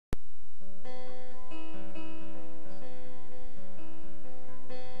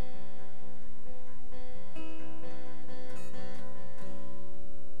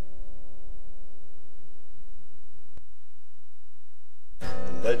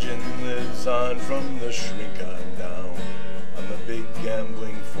legend lives on from the shrink on down, on the big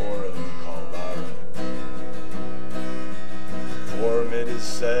gambling forum called Wreckage. Forum, it is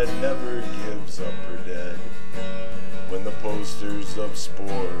said, never gives up or dead when the posters of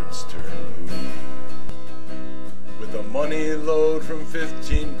sports turn moody. With a money load from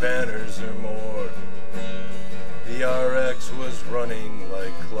 15 banners or more, the RX was running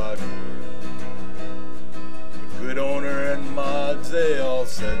like clockwork. The good owner and mods, they all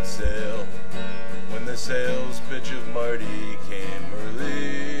set sail when the sales pitch of Marty came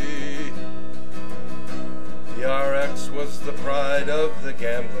early. The RX was the pride of the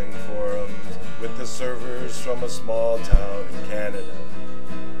gambling forums, with the servers from a small town in Canada.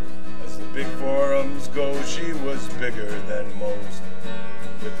 As the big forums go, she was bigger than most,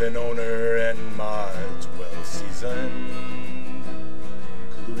 with an owner and mods well seasoned,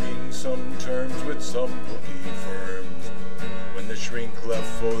 including some terms with some bookie firms when the shrink left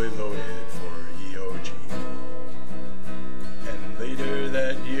fully loaded for EOG. And later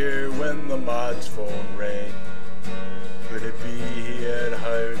that year when the mods phone rang, could it be he had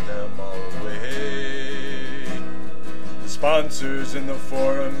hired them all away? The sponsors in the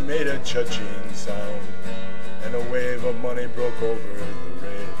forum made a cha-ching sound, and a wave of money broke over the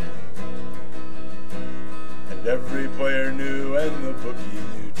rail. And every player knew, and the bookie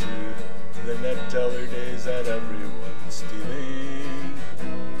knew too, the net teller days that everyone's stealing.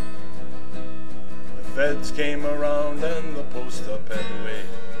 The feds came around and the post-up had to wait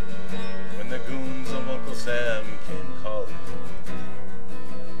when the goons of Uncle Sam came calling.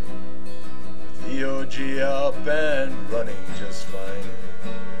 With EOG up and running just fine,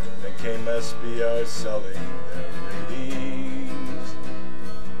 then came SBR selling their ratings.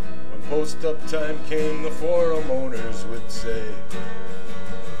 When post-up time came, the forum owners would say,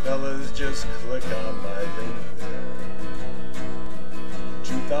 fellas, just click on my link there.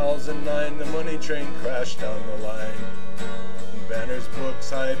 2009, the money train crashed down the line. Banners, books,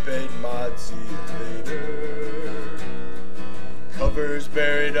 high-paid mods, see you later. Covers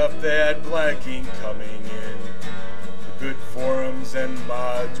buried up, they had black ink coming in. The good forums and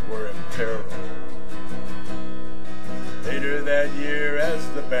mods were in peril. Later that year, as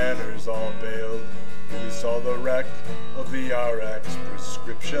the banners all bailed, we saw the wreck of the RX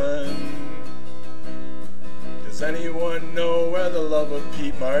prescription. Does anyone know where the love of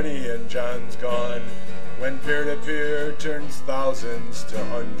Pete, Marty, and John's gone when peer-to-peer turns thousands to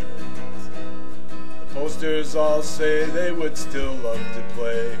hundreds? The posters all say they would still love to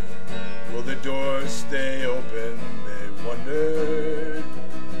play. Will the doors stay open, they wondered.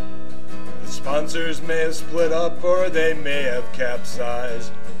 The sponsors may have split up, or they may have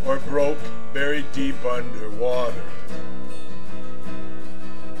capsized, or broke, buried deep underwater.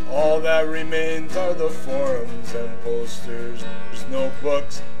 All that remains are the forums and posters. There's no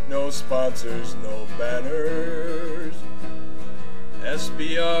books, no sponsors, no banners.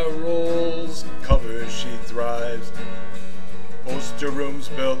 SBR rolls, covers, she thrives. Poster rooms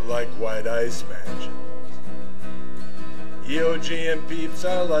built like white ice mansions. EOG and peeps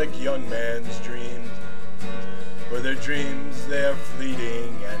are like young man's dreams. For their dreams, they are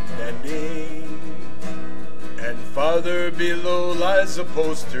fleeting and ending. And farther below lies a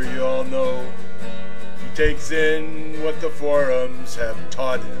poster you all know. He takes in what the forums have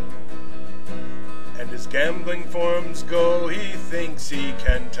taught him. And as gambling forums go, he thinks he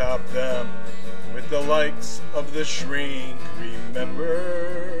can top them with the likes of the shrink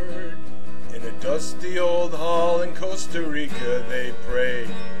remembered. In a dusty old hall in Costa Rica they pray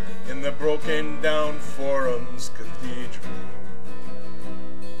in the broken down forums cathedral.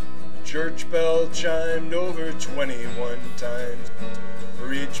 The church bell chimed over 21 times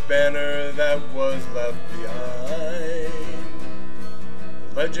for each banner that was left behind.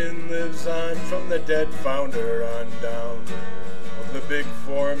 The legend lives on from the dead founder on down of the big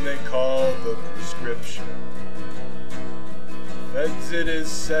forum they call the prescription. Feds, it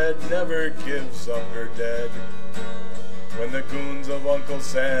is said, never gives up her dead when the goons of Uncle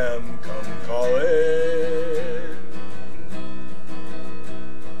Sam come calling.